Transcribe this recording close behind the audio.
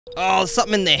Oh, there's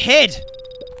something in their head.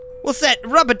 What's that?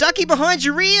 Rubber ducky behind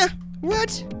your ear?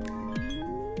 What?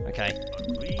 Okay.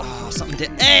 Oh, something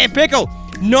did. Hey, Pickle!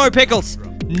 No, Pickles!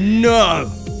 No!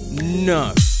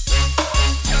 No.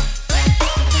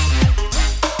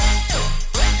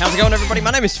 How's it going, everybody?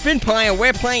 My name is Fynnpire.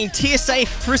 We're playing TSA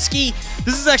Frisky.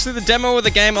 This is actually the demo of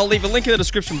the game. I'll leave a link in the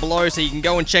description below so you can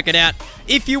go and check it out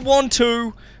if you want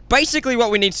to. Basically,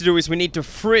 what we need to do is we need to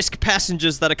frisk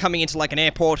passengers that are coming into like an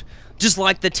airport, just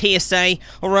like the TSA.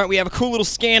 Alright, we have a cool little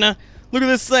scanner. Look at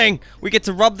this thing. We get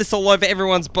to rub this all over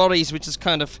everyone's bodies, which is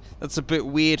kind of, that's a bit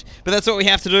weird. But that's what we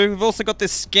have to do. We've also got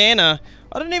this scanner.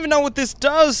 I don't even know what this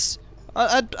does.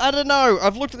 I don't know.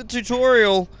 I've looked at the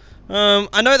tutorial.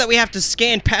 I know that we have to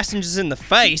scan passengers in the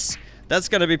face. That's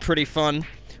going to be pretty fun.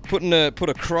 Put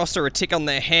a cross or a tick on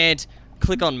their head.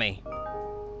 Click on me.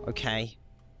 Okay.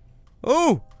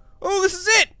 Oh! Oh, this is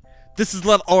it! This is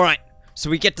level. Alright. So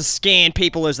we get to scan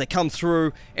people as they come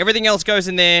through. Everything else goes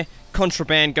in there.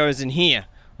 Contraband goes in here.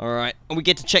 Alright. And we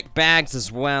get to check bags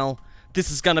as well. This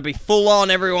is going to be full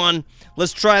on, everyone.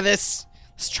 Let's try this.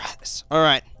 Let's try this.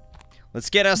 Alright.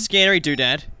 Let's get our scannery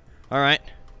doodad. Alright.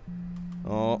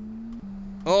 Oh.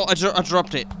 Oh, I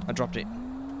dropped it. I dropped it.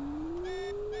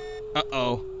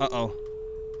 Uh-oh. Uh-oh.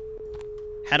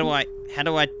 How do I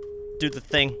do the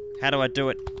thing? How do I do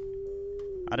it?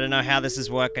 I don't know how this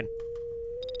is working.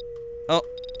 Oh.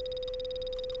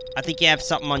 I think you have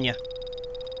something on you.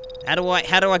 How do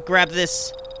I grab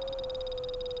this?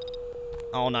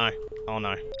 Oh no. Oh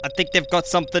no. I think they've got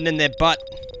something in their butt.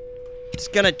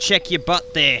 Just gonna check your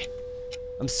butt there.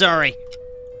 I'm sorry.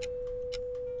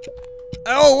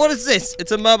 Oh, what is this?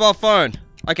 It's a mobile phone.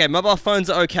 Okay, mobile phones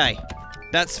are okay.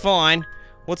 That's fine.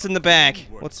 What's in the bag?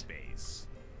 What's...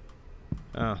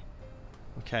 Oh.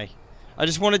 Okay. I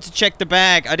just wanted to check the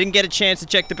bag. I didn't get a chance to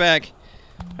check the bag.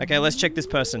 Okay, let's check this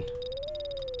person.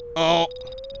 Oh.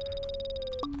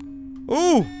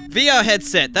 Ooh, VR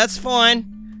headset. That's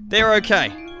fine. They're okay.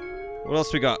 What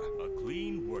else we got? A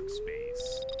clean workspace.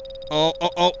 Oh,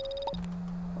 oh, oh.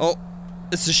 Oh.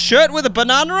 It's a shirt with a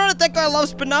banana on it? That guy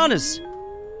loves bananas.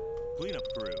 Clean up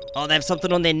crew. Oh, they have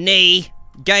something on their knee.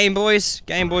 Game Boys.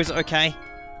 Game Boys, okay.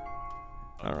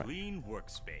 Alright. Clean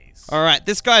workspace. Alright,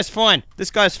 this guy's fine.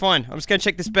 This guy's fine. I'm just gonna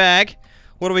check this bag.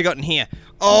 What do we got in here?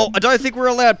 Oh, I don't think we're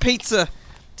allowed pizza.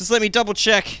 Just let me double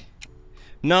check.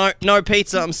 No, no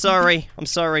pizza. I'm sorry. I'm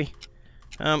sorry.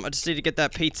 I just need to get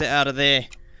that pizza out of there.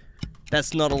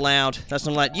 That's not allowed. That's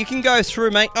not allowed. You can go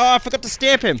through, mate. Oh, I forgot to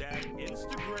stamp him.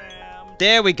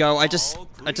 There we go. I just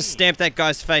stamped that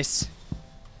guy's face.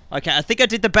 Okay, I think I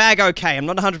did the bag okay. I'm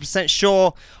not 100%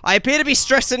 sure. I appear to be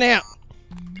stressing out.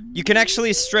 You can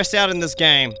actually stress out in this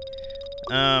game.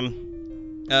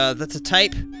 That's a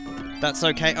tape. That's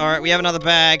okay. Alright, we have another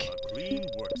bag.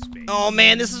 Oh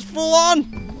man, this is full on.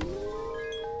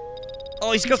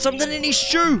 Oh, he's got something in his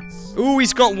shoe. Ooh,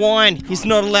 he's got wine. He's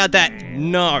not allowed that.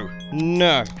 No.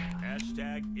 No.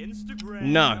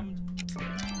 No.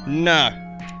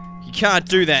 No. You can't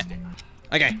do that.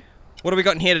 Okay. What do we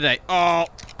got in here today? Oh,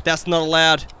 that's not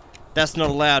allowed. That's not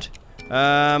allowed.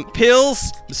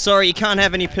 Pills? Sorry, you can't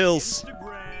have any pills.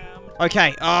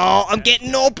 Okay. Oh, I'm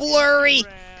getting all blurry.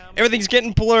 Everything's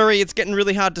getting blurry. It's getting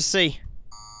really hard to see.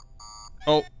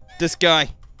 Oh, this guy.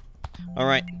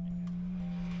 Alright.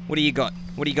 What do you got?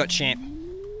 What do you got, champ?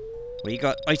 What do you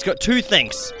got? Oh, he's got two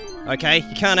things. Okay,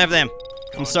 you can't have them.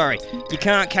 I'm sorry. You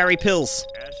can't carry pills.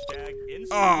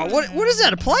 Oh, what is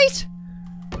that, a plate?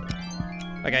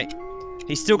 Okay.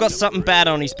 He's still got something bad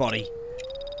on his body.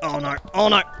 Oh no, oh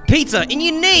no. Pizza in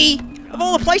your knee? Of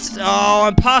all the places. Oh,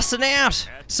 I'm passing out.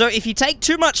 So if you take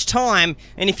too much time,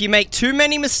 and if you make too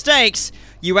many mistakes,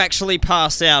 you actually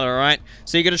pass out, alright?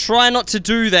 So you gotta try not to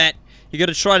do that. You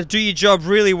gotta try to do your job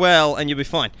really well, and you'll be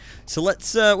fine. So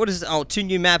let's, what is it? Oh, 2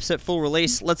 new maps at full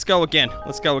release. Let's go again.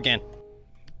 Let's go again.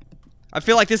 I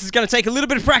feel like this is gonna take a little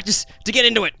bit of practice to get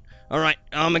into it. Alright,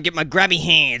 I'm gonna get my grabby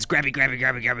hands. Grabby, grabby,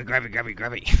 grabby, grabby, grabby, grabby,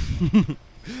 grabby.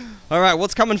 Alright,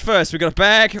 what's coming first? We got a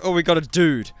bag or we got a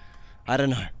dude? I don't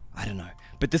know. I don't know.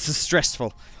 But this is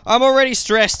stressful. I'm already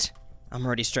stressed. I'm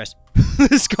already stressed.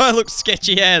 This guy looks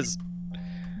sketchy as.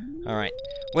 Alright.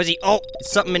 Where's he? Oh,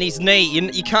 it's something in his knee.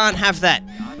 You can't have that.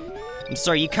 I'm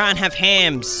sorry, you can't have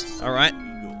hams. Alright?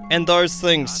 And those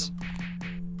things.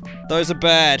 Those are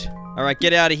bad. Alright,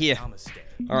 get out of here.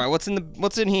 Alright, what's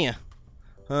in here?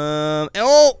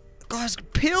 Oh! Guys,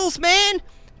 pills, man!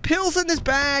 Pills in this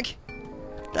bag!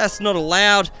 That's not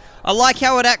allowed. I like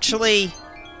how it actually...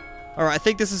 Alright, I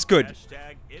think this is good.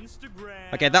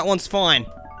 Okay, that one's fine.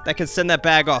 That can send that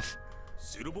bag off.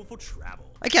 Suitable for travel.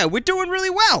 Okay, we're doing really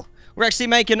well. We're actually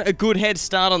making a good head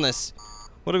start on this.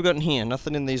 What have we got in here?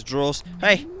 Nothing in these drawers.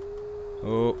 Hey.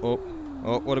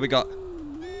 Oh, what do we got?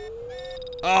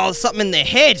 Oh, there's something in their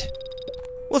head.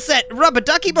 What's that? Rubber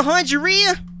ducky behind your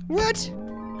ear? What?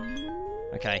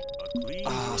 Okay.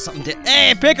 Oh, something did.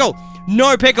 Hey, Pickle!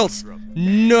 No, Pickles!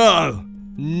 No!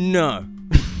 No.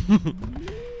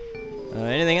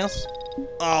 Anything else?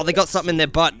 Oh, they got something in their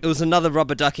butt. It was another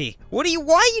rubber ducky. Why are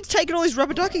you taking all these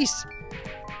rubber duckies?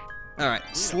 Alright,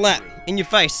 slap. In your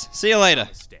face. See you later.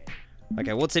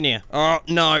 Okay, what's in here? Oh,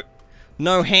 no.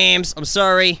 No hams. I'm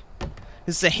sorry.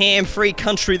 This is a ham-free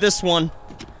country, this one.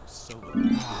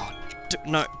 Oh,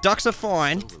 no, ducks are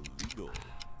fine.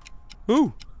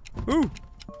 Ooh.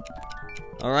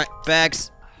 Alright,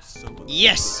 bags.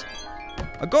 Yes!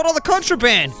 I got all the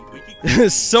contraband!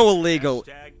 So illegal.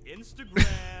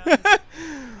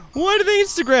 Why do they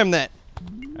Instagram that?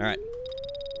 Alright.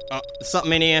 Oh, there's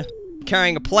something in here.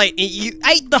 Carrying a plate. You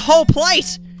ate the whole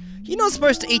plate! You're not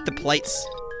supposed to eat the plates.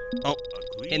 Oh,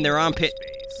 in their armpit.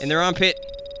 In their armpit.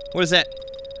 What is that?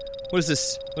 What is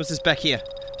this? What's this back here?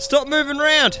 Stop moving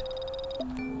around!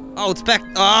 Oh, it's back.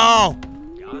 Oh!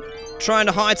 Trying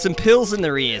to hide some pills in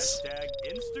their ears.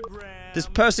 This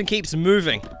person keeps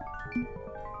moving.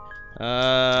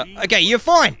 Okay, you're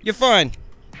fine. You're fine.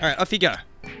 Alright, off you go.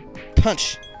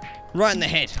 Punch. Right in the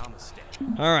head.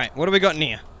 Alright, what do we got in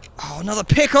here? Oh, another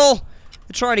pickle!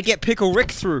 They're trying to get Pickle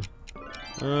Rick through.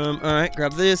 Alright,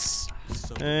 grab this.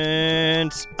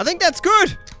 And I think that's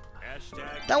good.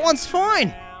 That one's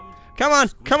fine. Come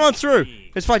on through.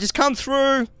 It's fine, just come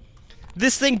through.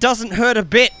 This thing doesn't hurt a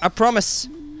bit, I promise.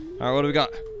 Alright, what do we got?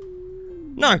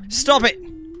 No, stop it.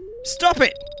 Stop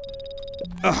it.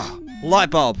 Ugh, light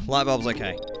bulb. Light bulb's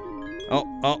okay. Oh.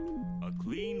 A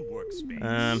clean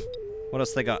workspace. What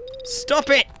else they got? Stop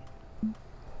it!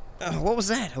 What was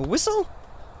that? A whistle?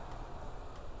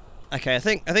 Okay, I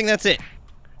think that's it.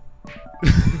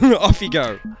 Off you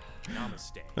go.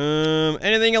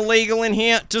 Anything illegal in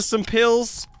here? Just some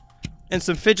pills and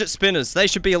some fidget spinners. They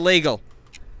should be illegal.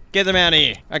 Get them out of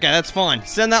here. Okay, that's fine.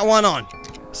 Send that one on.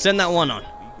 Send that one on.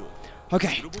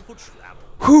 Okay.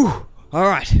 Whew.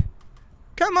 Alright.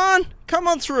 Come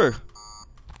on through.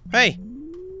 Hey.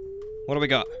 What do we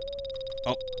got?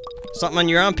 Oh. Something on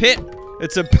your armpit?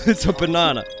 It's a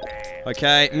banana.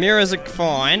 Okay, mirrors are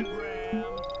fine.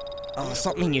 Oh,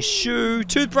 something in your shoe.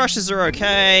 Toothbrushes are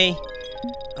okay.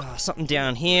 Oh, something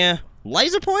down here.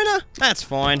 Laser pointer? That's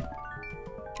fine.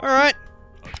 Alright.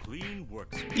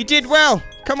 You did well.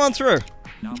 Come on through.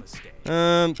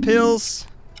 Pills.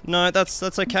 No,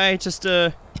 that's okay. Just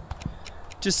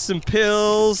some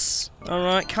pills.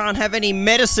 Alright, can't have any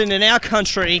medicine in our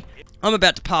country. I'm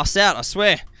about to pass out, I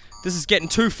swear. This is getting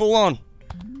too full on.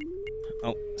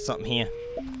 Oh, something here.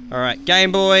 Alright,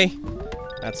 Game Boy.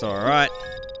 That's alright.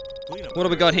 What do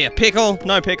we got here? Pickle?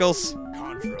 No pickles.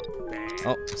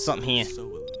 Oh, something here.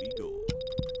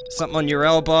 Something on your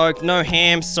elbow. No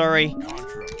ham, sorry.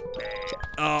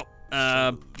 Oh,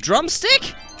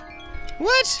 drumstick?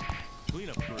 What?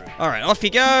 Alright, off you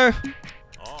go.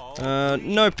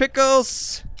 No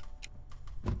pickles.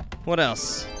 What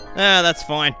else? Ah, that's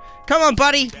fine. Come on,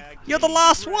 buddy. You're the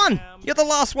last one. You're the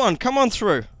last one. Come on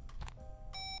through.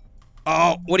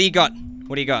 Oh, what do you got?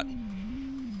 What do you got?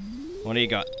 What do you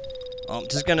got? Oh, I'm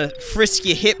just gonna frisk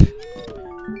your hip.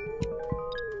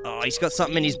 Oh, he's got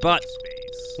something in his butt.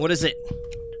 What is it?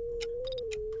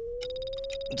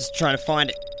 I'm just trying to find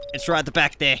it. It's right at the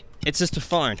back there. It's just a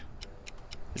phone.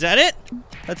 Is that it?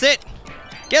 That's it?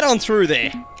 Get on through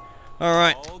there.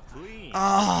 Alright.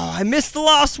 Oh, I missed the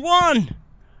last one!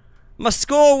 My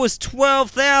score was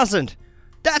 12,000.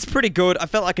 That's pretty good. I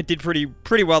felt like I did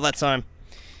pretty well that time.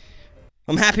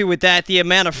 I'm happy with that. The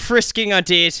amount of frisking I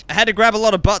did. I had to grab a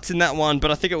lot of butts in that one,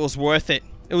 but I think it was worth it.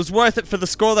 It was worth it for the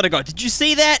score that I got. Did you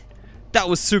see that? That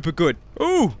was super good.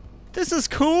 Ooh, this is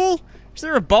cool. Is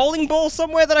there a bowling ball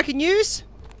somewhere that I can use?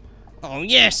 Oh,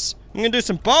 yes. I'm gonna do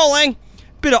some bowling.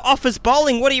 Bit of office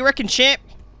bowling. What do you reckon, champ?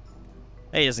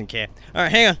 He doesn't care.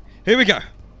 Alright, hang on. Here we go.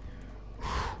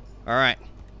 Alright.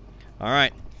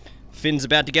 Alright. Finn's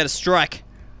about to get a strike.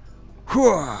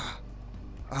 Oh,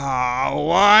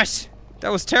 what?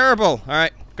 That was terrible.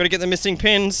 Alright, gotta get the missing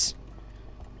pins.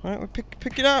 Alright, we'll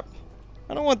pick it up.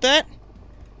 I don't want that.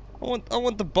 I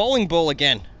want the bowling ball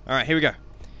again. Alright, here we go.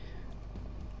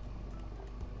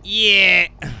 Yeah.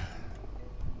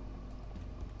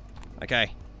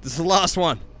 Okay, this is the last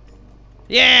one.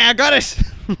 Yeah, I got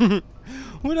it.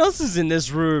 What else is in this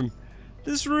room?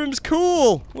 This room's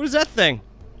cool. What is that thing?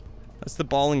 That's the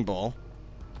bowling ball.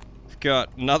 We've got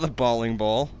another bowling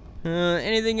ball.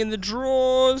 Anything in the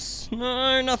drawers?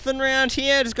 No, nothing around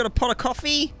here. Just got a pot of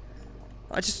coffee.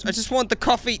 I just want the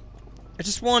coffee. I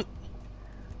just want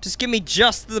Just give me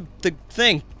just the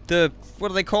thing. What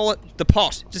do they call it? The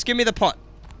pot. Just give me the pot.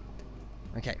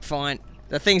 Okay, fine.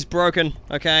 The thing's broken.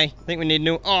 Okay, I think we need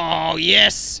new. Oh,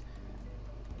 yes!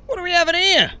 What do we have in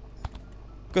here?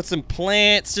 Got some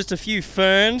plants, just a few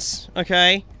ferns.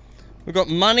 Okay. We've got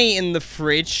money in the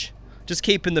fridge. Just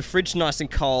keeping the fridge nice and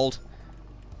cold.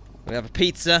 We have a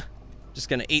pizza. Just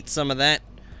gonna eat some of that.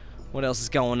 What else is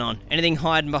going on? Anything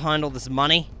hiding behind all this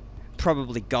money?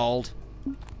 Probably gold.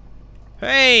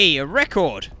 Hey, a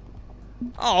record!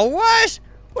 Oh, what?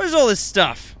 What is all this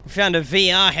stuff? We found a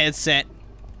VR headset.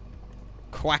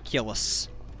 QUEENSLAND.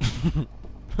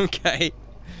 Okay.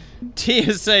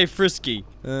 TSA Frisky.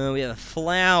 We have a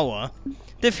flower.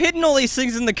 They've hidden all these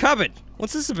things in the cupboard.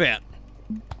 What's this about?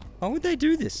 Why would they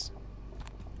do this?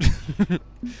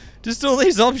 Just all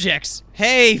these objects.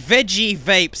 Hey, veggie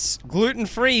vapes.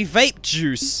 Gluten-free vape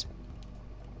juice.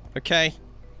 Okay.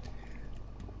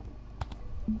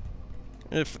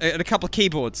 And a couple of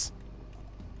keyboards.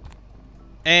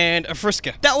 And a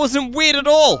Frisker. That wasn't weird at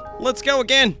all. Let's go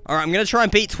again. Alright, I'm gonna try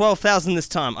and beat 12,000 this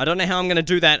time. I don't know how I'm gonna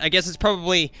do that. I guess it's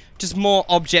probably just more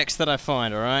objects that I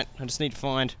find, alright? I just need to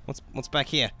find... What's back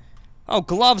here? Oh,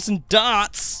 gloves and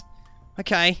darts!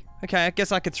 Okay, I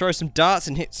guess I could throw some darts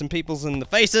and hit some people's in the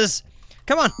faces.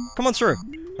 Come on through.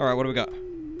 Alright, what do we got?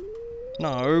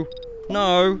 No,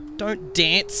 don't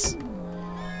dance.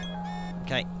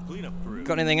 Okay,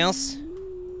 got anything else?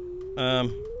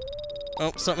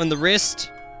 Oh, something in the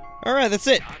wrist. Alright, that's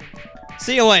it.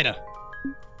 See you later.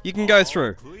 You can go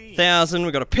through. 1,000,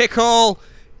 we got a pickle.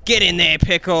 Get in there,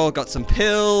 pickle. Got some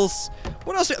pills.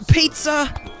 What else?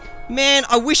 Pizza! Man,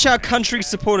 I wish our country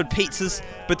supported pizzas,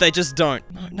 but they just don't.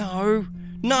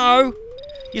 No.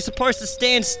 You're supposed to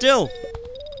stand still.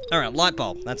 Alright, light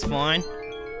bulb. That's fine.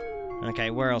 Okay,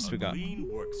 where else we got?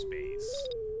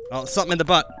 Oh, something in the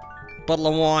butt. Bottle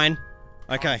of wine.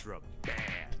 Okay.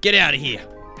 Get out of here.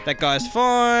 That guy's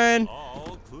fine.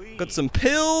 Got some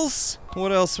pills.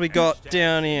 What else we got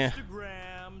down here?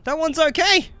 That one's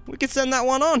okay. We can send that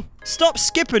one on. Stop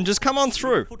skipping. Just come on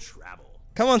through.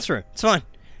 Come on through. It's fine.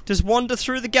 Just wander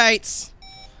through the gates.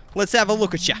 Let's have a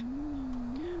look at ya.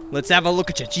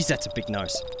 Jeez, that's a big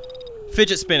nose.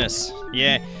 Fidget spinners.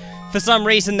 Yeah. For some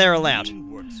reason, they're allowed.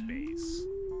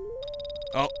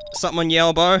 Oh, something on your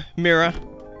elbow. Mirror.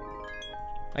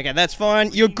 Okay, that's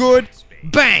fine. You're good.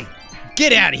 Bang!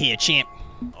 Get out of here, champ.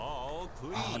 Oh,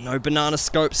 no banana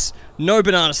scopes. No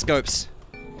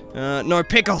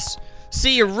pickles.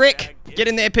 See you, Rick. Get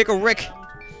in there, Pickle Rick.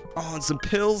 Oh, and some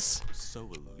pills.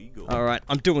 Alright,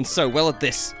 I'm doing so well at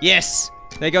this. Yes!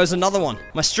 There goes another one.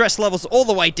 My stress level's all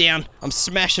the way down. I'm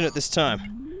smashing it this time.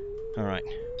 Alright.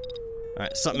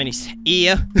 Alright, something in his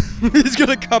ear. He's got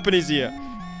a cup in his ear.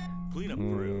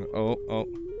 Oh.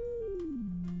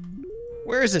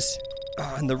 Where is this?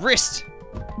 Oh, in the wrist.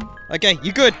 Okay,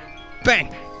 you good.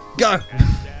 Bang. Go.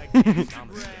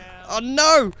 Oh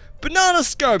no! Banana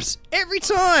scopes! Every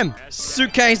time!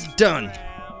 Suitcase done.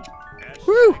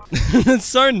 Woo! It's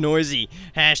so noisy.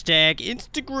 Hashtag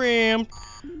Instagram.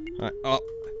 Alright, oh.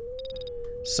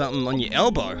 Something on your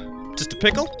elbow. Just a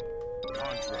pickle?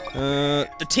 A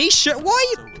t-shirt? Why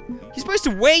are you... You're supposed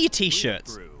to wear your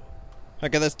t-shirts.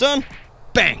 Okay, that's done.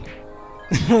 Bang!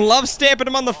 Love stamping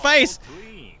them on the face.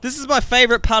 This is my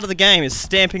favorite part of the game, is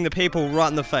stamping the people right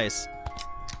in the face.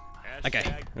 Okay.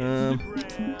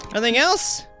 Anything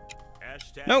else?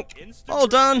 Nope. All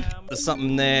done. There's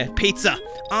something there. Pizza.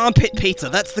 Armpit pizza.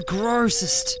 That's the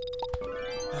grossest.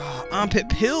 Oh, armpit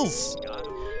pills.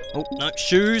 Oh, no.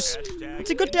 Shoes. What's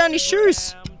he got down his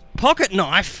shoes? Pocket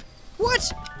knife?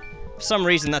 What? For some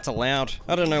reason that's allowed.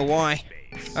 I don't know why.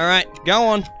 Alright, go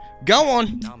on.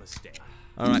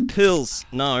 Alright, pills.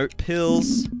 No,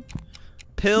 pills.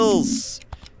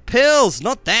 Pills,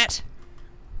 not that.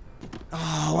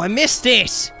 Oh, I missed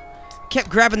it. Kept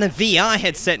grabbing the VR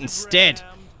headset instead.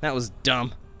 That was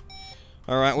dumb.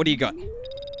 Alright, what do you got?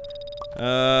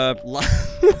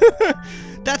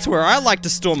 That's where I like to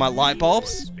store my light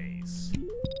bulbs.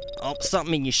 Oh,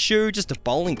 something in your shoe, just a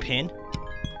bowling pin.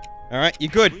 Alright,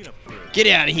 you're good. Get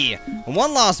out of here. And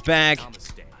one last bag.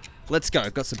 Let's go.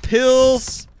 Got some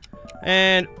pills.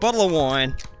 And bottle of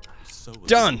wine.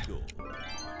 Done.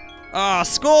 Ah,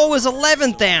 score was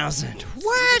 11,000.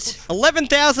 What?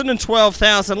 11,000 and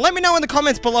 12,000. Let me know in the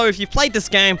comments below if you've played this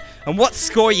game and what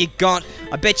score you got.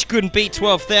 I bet you couldn't beat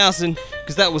 12,000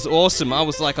 because that was awesome. I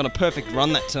was like on a perfect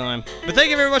run that time. But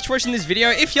thank you very much for watching this video.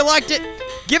 If you liked it,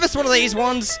 give us one of these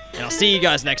ones and I'll see you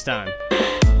guys next time.